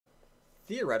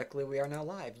Theoretically, we are now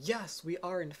live. Yes, we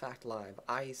are in fact live.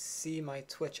 I see my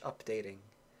Twitch updating.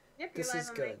 Yep, you're This live is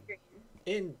on my good. screen.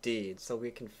 Indeed, so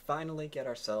we can finally get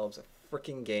ourselves a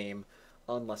freaking game,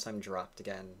 unless I'm dropped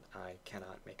again. I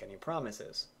cannot make any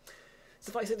promises.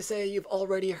 Suffice it to say, you've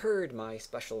already heard my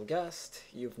special guest.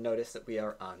 You've noticed that we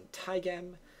are on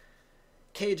Tygem.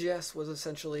 KGS was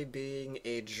essentially being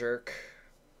a jerk.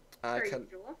 I Per could,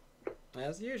 usual.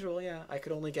 as usual, yeah, I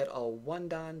could only get a 1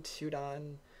 dan, 2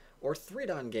 dan, or 3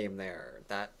 dan game there.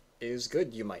 That is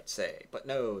good, you might say. But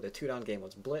no, the 2 dan game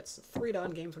was blitz, the 3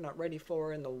 dan games were not ready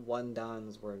for, and the 1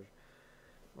 dans were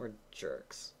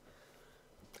jerks.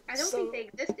 I don't think they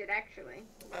existed, actually.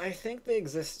 I think they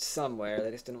exist somewhere, they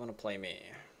just didn't want to play me.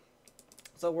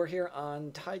 So we're here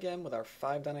on Tygem with our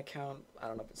 5 dan account. I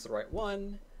don't know if it's the right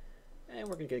one. And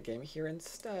we're gonna get a game here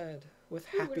instead with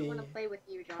Who wouldn't want happy to play with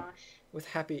you, Josh?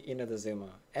 Ina the Zuma.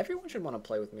 Everyone should want to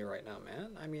play with me right now,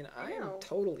 man. I mean, I am know.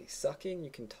 totally sucking. You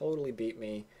can totally beat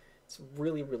me. It's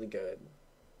really, really good.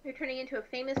 You're turning into a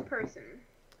famous person.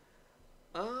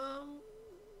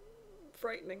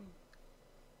 Frightening.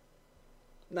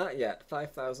 Not yet.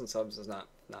 5,000 subs is not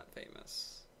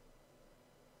famous.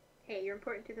 Hey, you're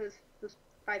important to those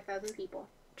 5,000 people.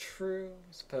 True,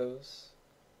 I suppose.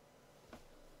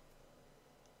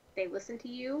 They listen to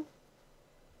you.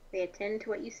 They attend to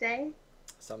what you say.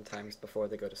 Sometimes before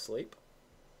they go to sleep.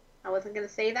 I wasn't going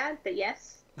to say that, but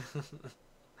yes.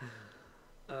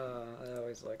 I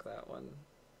always like that one.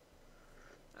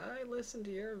 I listen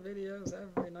to your videos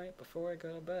every night before I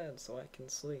go to bed so I can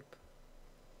sleep.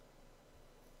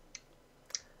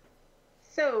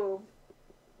 So,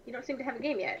 you don't seem to have a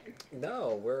game yet.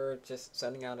 No, we're just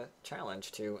sending out a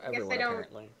challenge to everyone,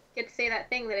 apparently. Get to say that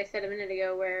thing that I said a minute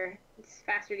ago where it's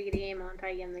faster to get a game on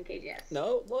Tygem than KGS.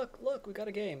 No, look, we got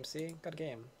a game, see? Got a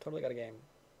game. Totally got a game.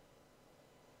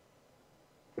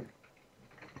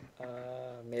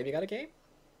 Maybe got a game?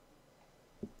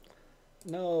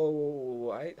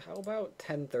 No, how about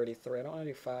 10:33? I don't want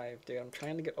to do 5, dude. I'm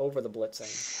trying to get over the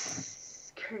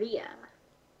blitzing. Korea.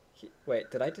 Wait,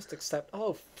 did I just accept?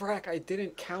 Oh, frack, I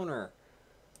didn't counter.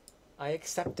 I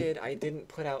accepted, I didn't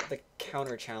put out the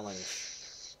counter challenge.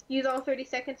 Use all 30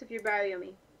 seconds of your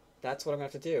Baryomi. That's what I'm gonna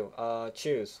have to do.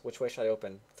 Choose. Which way should I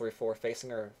open? 3-4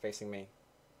 facing or facing me?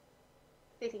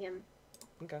 Facing him.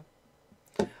 Okay.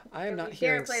 I am Don't not you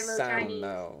dare hearing play low sound, Chinese.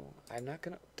 though. I'm not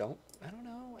gonna... I don't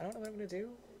know what I'm gonna do.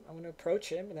 I'm gonna approach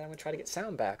him, and then I'm gonna try to get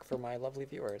sound back for my lovely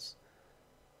viewers.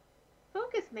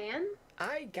 Focus, man.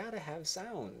 I gotta have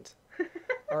sound.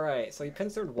 Alright, so he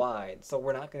pincered wide, so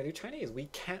we're not gonna do Chinese. We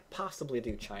can't possibly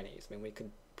do Chinese. I mean, we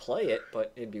could play it,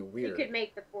 but it'd be weird. You could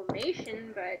make the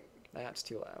formation, but... That's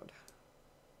too loud.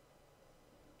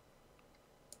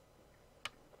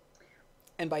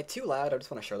 And by too loud, I just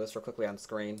want to show this real quickly on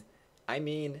screen. I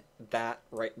mean that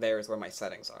right there is where my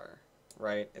settings are,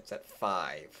 right? It's at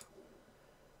 5.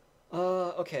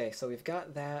 Okay, so we've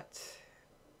got that.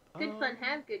 Good fun,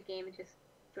 have good game, and just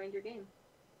joined your game.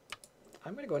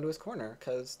 I'm going to go into his corner,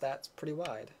 because that's pretty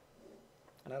wide.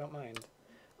 And I don't mind.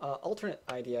 Alternate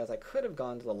idea is I could have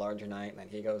gone to the larger knight, and then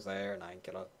he goes there, and I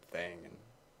get a thing, and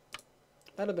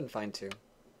that'd have been fine too.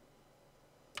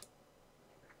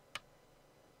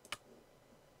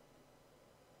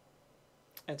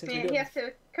 And since And he has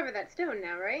to cover that stone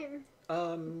now, right?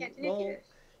 well,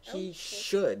 he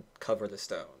should cover the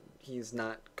stone. He's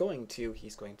not going to.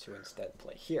 He's going to instead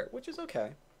play here, which is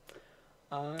okay.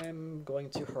 I'm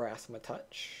going to harass him a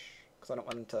touch, because I don't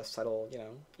want him to settle, you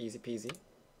know, easy peasy.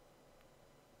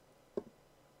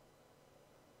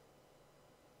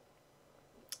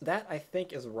 That, I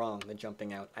think, is wrong, the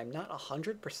jumping out. I'm not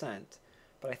 100%,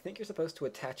 but I think you're supposed to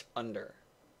attach under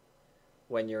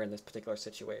when you're in this particular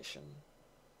situation.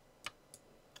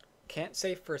 Can't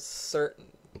say for certain,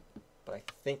 but I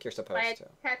think you're supposed to.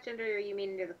 By attach under, you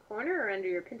mean under the corner or under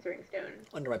your pincering stone?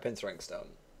 Under my pincering stone.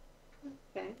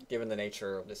 Okay. Given the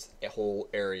nature of this whole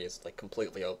area is like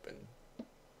completely open.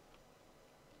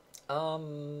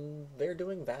 They're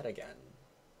doing that again.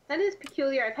 That is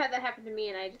peculiar. I've had that happen to me,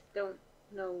 and I just don't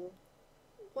know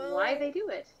why they do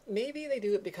it. Maybe they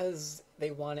do it because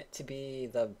they want it to be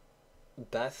the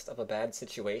best of a bad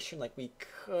situation. Like, we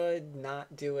could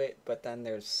not do it, but then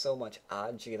there's so much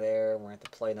Aji there, we're going to have to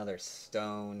play another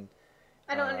stone.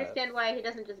 I don't understand why he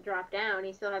doesn't just drop down.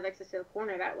 He still has access to the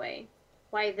corner that way.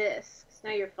 Why this? 'Cause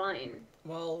now you're fine.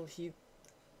 Well, he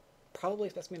probably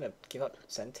expects me to give up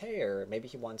Sente, or maybe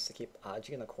he wants to keep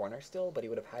Aji in the corner still, but he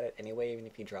would have had it anyway even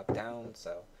if he dropped down,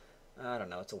 so I don't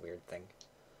know, it's a weird thing.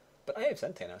 But I have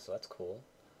Sente now, so that's cool.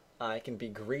 I can be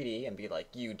greedy and be like,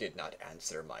 you did not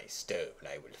answer my stone,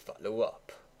 I will follow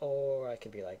up. Or I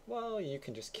could be like, well, you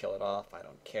can just kill it off. I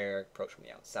don't care. Approach from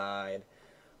the outside.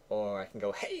 Or I can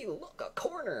go, hey, look, a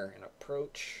corner, and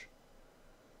approach.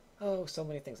 Oh, so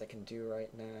many things I can do right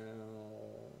now.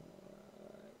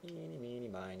 Eeny, meeny,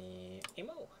 miny,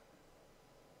 emo.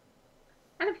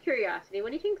 Out of curiosity, what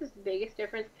do you think is the biggest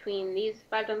difference between these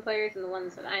 5 players and the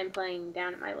ones that I'm playing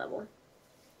down at my level?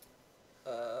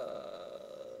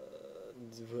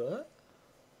 What?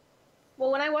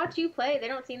 Well, when I watch you play, they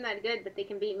don't seem that good, but they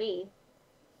can beat me.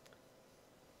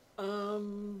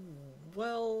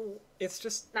 Well, it's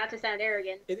just Not to sound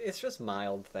arrogant. it's just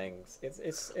mild things.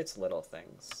 It's little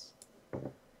things.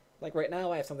 Like right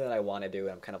now, I have something that I want to do,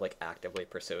 and I'm kind of like actively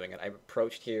pursuing it. I've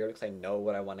approached here because I know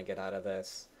what I want to get out of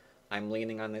this. I'm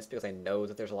leaning on this because I know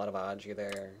that there's a lot of Aji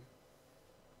there.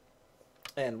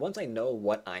 And once I know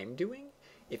what I'm doing,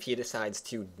 if he decides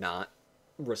to not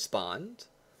respond,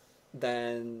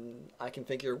 then I can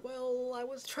figure, well, I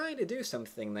was trying to do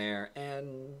something there,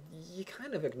 and you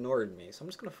kind of ignored me, so I'm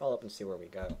just going to follow up and see where we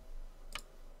go.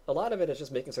 A lot of it is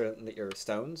just making certain that your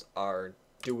stones are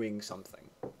doing something.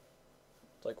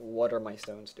 It's like, what are my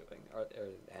stones doing?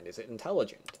 And is it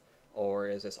intelligent? Or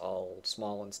is this all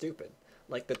small and stupid?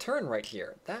 Like the turn right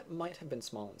here, that might have been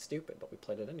small and stupid, but we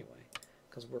played it anyway.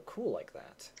 Because we're cool like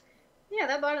that. Yeah,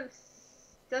 that bottom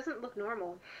doesn't look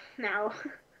normal now.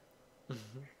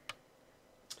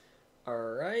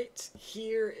 Alright,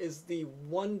 here is the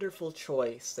wonderful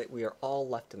choice that we are all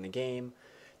left in the game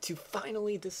to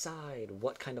finally decide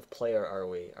what kind of player are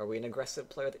we. Are we an aggressive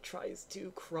player that tries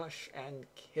to crush and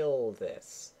kill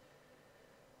this?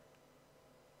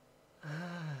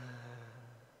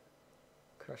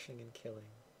 Crushing and killing.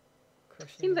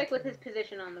 Seems like with his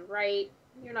position on the right,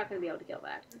 you're not going to be able to kill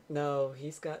that. No,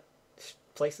 he's got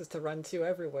places to run to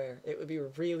everywhere. It would be a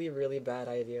really, really bad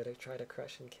idea to try to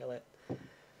crush and kill it.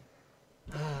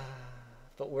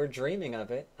 But we're dreaming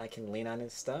of it. I can lean on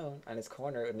his stone, on his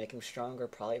corner. It would make him stronger,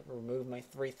 probably remove my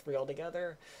 3-3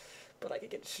 altogether. But I could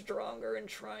get stronger and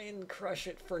try and crush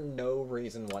it for no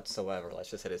reason whatsoever. Let's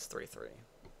just hit his 3-3.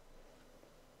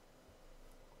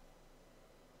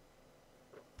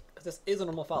 This is a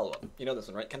normal follow-up. You know this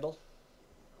one, right, Kendall?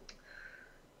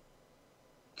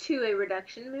 To a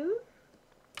reduction move?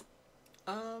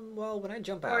 Well, when I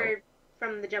jump out... Or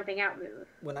from the jumping out move?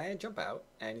 When I jump out,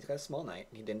 and he's got a small knight,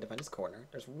 and he didn't defend his corner,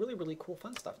 there's really, really cool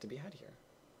fun stuff to be had here.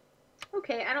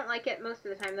 Okay, I don't like it most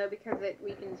of the time, though, because it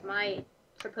weakens my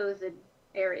supposed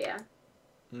area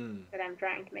that I'm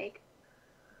trying to make.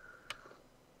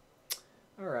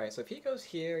 Alright, so if he goes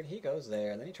here, and he goes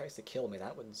there, and then he tries to kill me,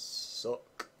 that would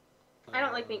suck. I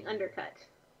don't like being undercut.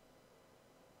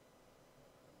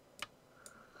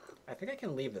 I think I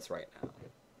can leave this right now.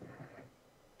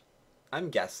 I'm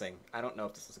guessing. I don't know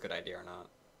if this is a good idea or not.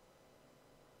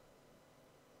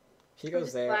 He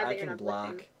goes there, I can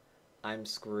block. Listening. I'm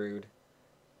screwed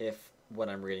if what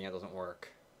I'm reading it doesn't work.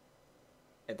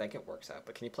 I think it works out,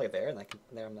 but can you play there? And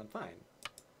there I'm fine.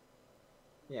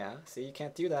 Yeah, see, you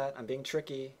can't do that. I'm being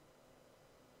tricky.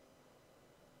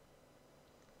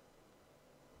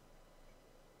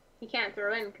 You can't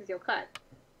throw in because you'll cut.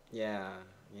 Yeah.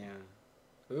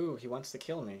 Ooh, he wants to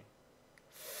kill me.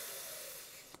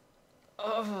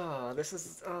 Oh, this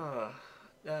is... I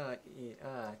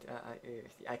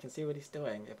can see what he's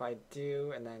doing. If I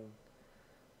do, and then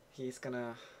he's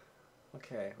gonna...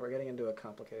 Okay, we're getting into a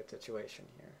complicated situation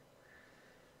here.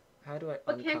 How do I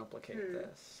uncomplicate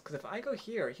this? Because if I go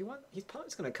here, he's probably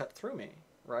just gonna cut through me,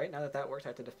 right? Now that works, I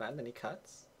have to defend, and he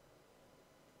cuts.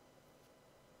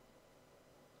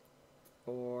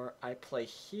 Or I play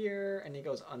here, and he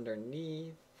goes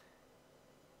underneath.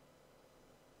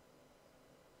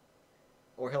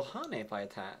 Or he'll Hane if I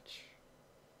attach.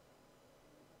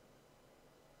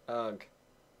 Ugh.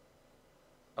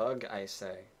 Ugh, I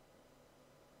say.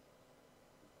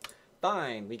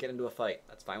 Fine, we get into a fight.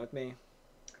 That's fine with me.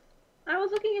 I was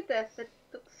looking at this. It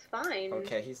looks fine.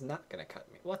 Okay, he's not gonna cut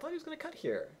me. Well, I thought he was gonna cut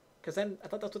here. Because then, I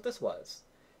thought that's what this was.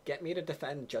 Get me to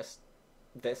defend just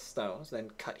this stone, so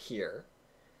then cut here.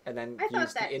 And then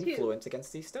use the influence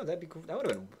against these stones. That would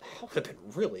have been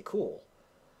really cool.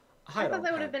 I thought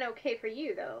that would have been okay for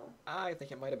you, though. I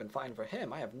think it might have been fine for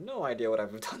him. I have no idea what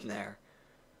I've done there.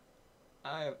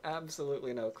 I have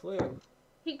absolutely no clue.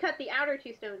 He cut the outer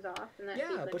 2 stones off in that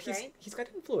sequence, but right? he's got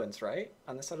influence, right?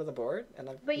 On this side of the board.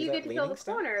 But you get to kill the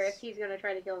corner if he's going to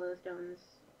try to kill those stones.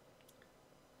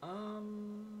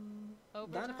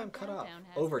 Not if I'm cut off.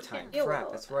 Overtime.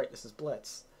 Crap, that's right. This is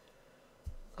Blitz.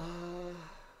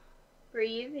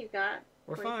 Breathe, you've got...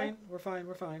 We're fine. We're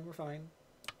fine.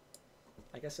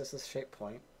 I guess this is shape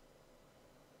point.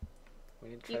 We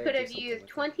need to try you could have used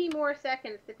 20 more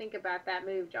seconds to think about that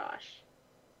move, Josh.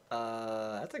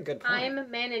 That's a good point.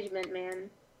 Time management, man.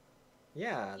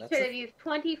 Yeah, You that's should have used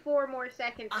 24 more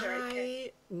seconds right there.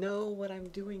 I know what I'm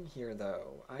doing here,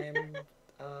 though. I'm,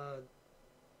 uh,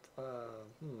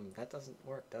 that doesn't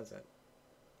work, does it?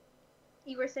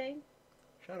 You were saying?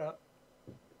 Shut up.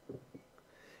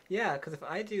 Yeah, because if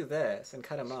I do this and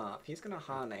cut him off, he's gonna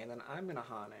Hane, and then I'm gonna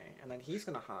Hane, and then he's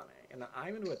gonna Hane, and then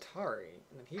I'm gonna Atari,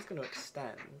 and then he's gonna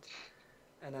extend,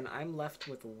 and then I'm left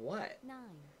with what? 9,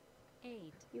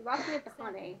 8. You lost me at the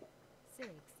 7, Hane. 6,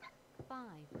 5,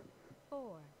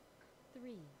 4,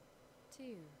 3, 2,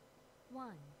 1,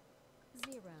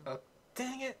 0. Oh,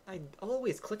 dang it! I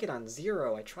always click it on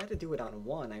 0. I try to do it on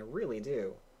 1. I really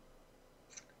do.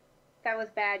 That was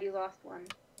bad. You lost one.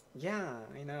 Yeah,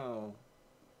 I know.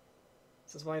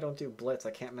 This is why I don't do Blitz. I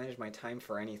can't manage my time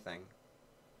for anything.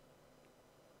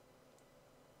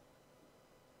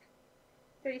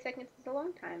 30 seconds is a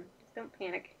long time. Just don't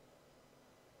panic.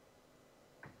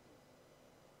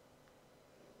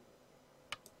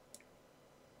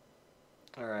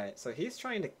 Alright, so he's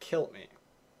trying to kill me.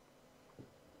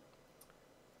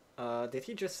 Did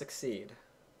he just succeed?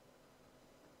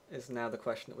 Is now the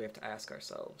question that we have to ask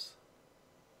ourselves.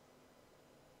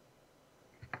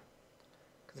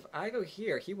 Because if I go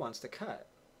here, he wants to cut.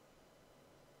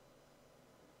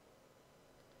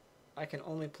 I can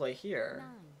only play here,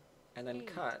 9, and then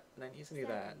 8, cut, and then he's gonna do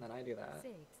that, and then I do that.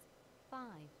 6, 5.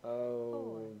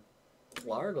 Oh,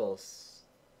 Largles.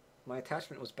 My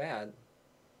attachment was bad.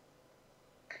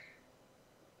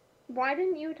 Why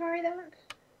didn't you Atari that?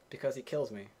 Because he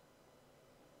kills me.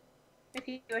 If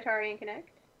you do Atari and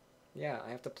connect? Yeah,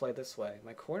 I have to play this way.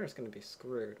 My corner's gonna be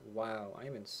screwed. Wow, I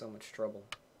am in so much trouble.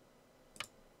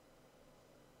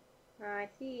 I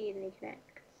see, then he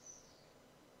connects.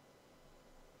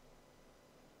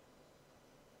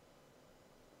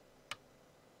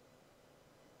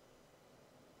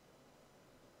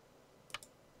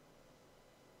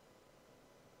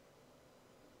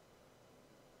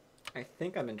 I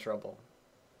think I'm in trouble.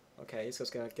 Okay, he's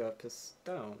just gonna give up his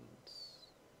stones.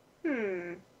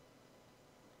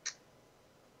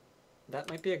 That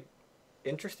might be a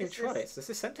interesting choice. This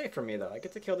is Sente for me, though. I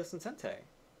get to kill this in Sente.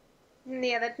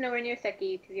 Yeah, that's nowhere near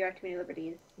Seki because you have too many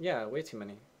liberties. Yeah, way too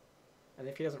many. And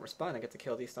if he doesn't respond, I get to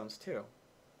kill these stones too.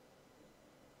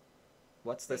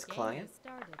 What's this client?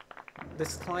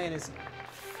 This client is...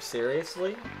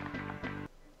 Seriously?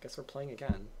 Guess we're playing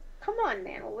again. Come on,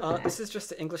 man. What was that? This is just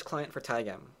the English client for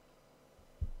Tygem.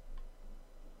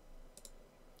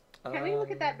 Can we look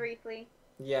at that briefly?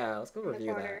 Yeah, let's go In the review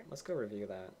that. corner. Let's go review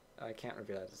that. I can't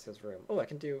review that. It's his room. Oh, I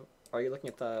can do... Are you looking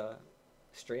at the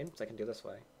stream? Because I can do this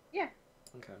way. Yeah.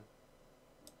 Okay.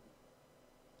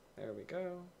 There we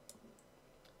go.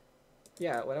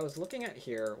 Yeah, what I was looking at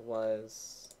here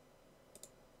was...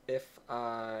 If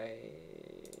I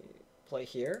play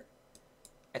here,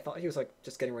 I thought he was like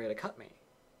just getting ready to cut me.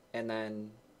 And then,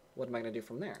 what am I going to do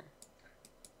from there?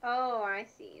 Oh, I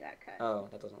see. That cut. Oh,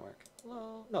 that doesn't work.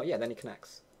 Well, no, yeah, then he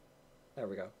connects. There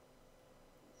we go.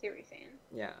 See what you're saying.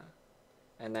 Yeah.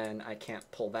 And then I can't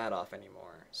pull that off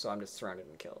anymore, so I'm just surrounded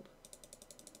and killed.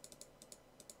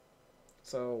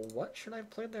 So what should I have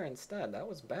played there instead? That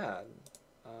was bad.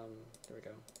 There we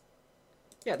go.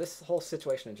 Yeah, this whole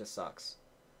situation just sucks.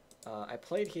 I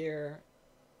played here.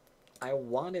 I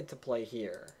wanted to play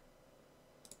here.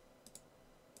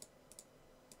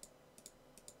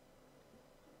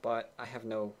 But I have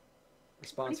no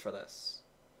response for this.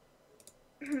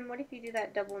 What if you do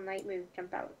that double knight move,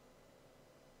 jump out?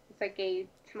 It's like a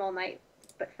small knight,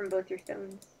 but from both your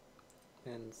stones.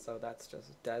 And so that's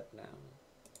just dead now.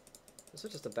 This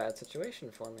was just a bad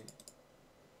situation for me.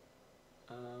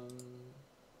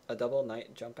 A double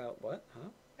knight jump out what? Huh?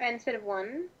 And instead of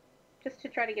one, just to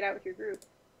try to get out with your group.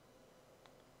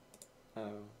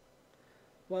 Oh.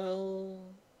 Well,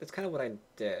 it's kind of what I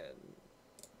did.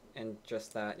 And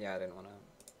just that, yeah, I didn't want to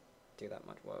do that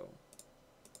much. Whoa.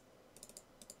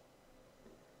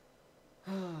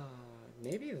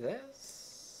 Maybe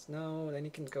this? No, then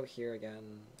you can go here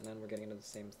again, and then we're getting into the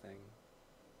same thing.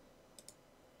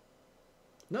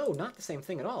 No, not the same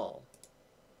thing at all.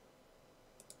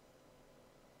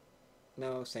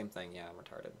 No, same thing, yeah, I'm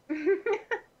retarded.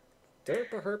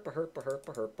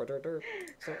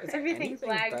 So is Everything's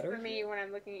lagged better? for me when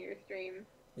I'm looking at your stream.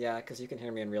 Yeah, because you can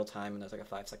hear me in real time, and there's like a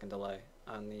 5-second delay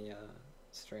on the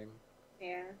stream.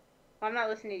 Yeah. Well, I'm not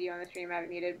listening to you on the stream, I have it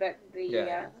muted, but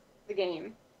the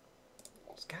game.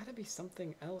 There's gotta be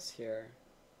something else here.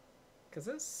 Because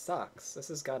this sucks. This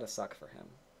has gotta suck for him.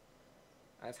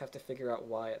 I just have to figure out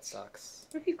why it sucks.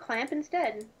 What if you clamp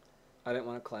instead? I didn't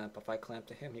want to clamp. If I clamp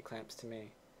to him, he clamps to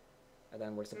me. And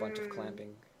then we're just a bunch of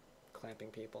clamping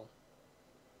people.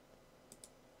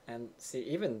 And see,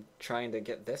 even trying to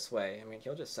get this way, I mean,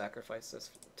 he'll just sacrifice this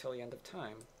till the end of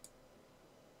time.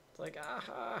 It's like,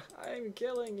 aha, I'm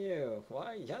killing you.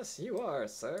 Why, yes, you are,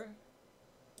 sir.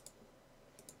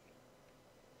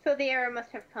 So the error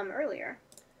must have come earlier.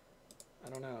 I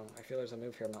don't know. I feel there's a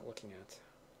move here I'm not looking at.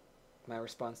 My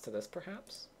response to this,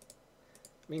 perhaps?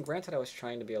 I mean, granted, I was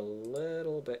trying to be a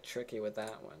little bit tricky with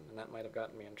that one, and that might have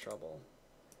gotten me in trouble.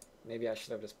 Maybe I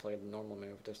should have just played the normal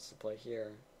move just to play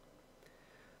here.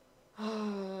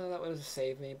 Oh, that would have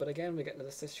saved me. But again, we get into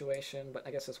this situation, but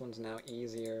I guess this one's now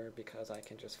easier because I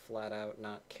can just flat out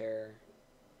not care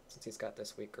since he's got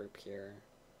this weak group here.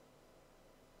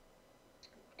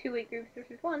 2 weak groups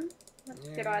versus 1. That's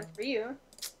Yeah. good odds for you.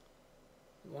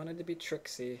 I wanted to be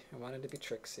tricksy. I wanted to be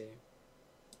tricksy.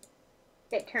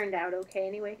 It turned out okay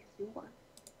anyway, because you won.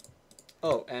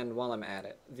 Oh, and while I'm at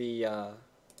it, the,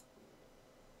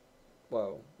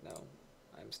 whoa, no.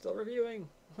 I'm still reviewing.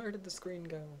 Where did the screen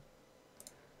go?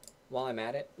 While I'm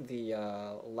at it, the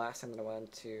last thing that I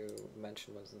wanted to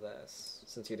mention was this,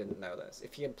 since you didn't know this.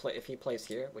 If he plays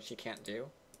here, which he can't do,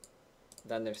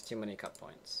 then there's too many cut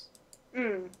points.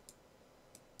 Mm.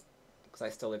 Because I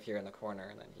still live here in the corner,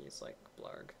 and then he's like,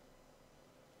 blarg.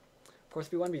 Of course,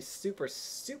 if we want to be super,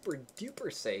 super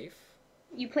duper safe.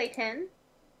 You play 10?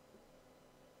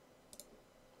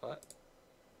 What?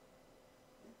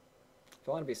 If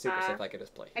I want to be super safe, I could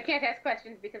just play I here. can't ask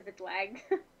questions because it's lagged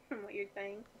from what you're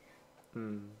saying.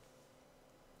 I'm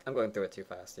going through it too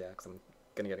fast, yeah, because I'm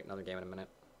going to get another game in a minute.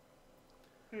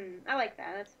 I like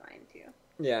that. That's fine, too.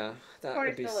 Yeah, that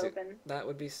Corner's would be still open. that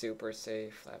would be super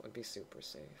safe. That would be super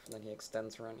safe. And then he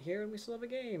extends around here, and we still have a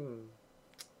game.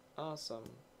 Awesome.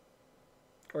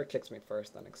 Or it kicks me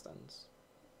first, then extends.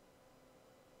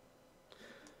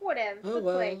 Whatever. Oh Let's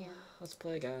well. play again. Let's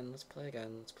play again. Let's play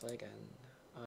again. Let's play again.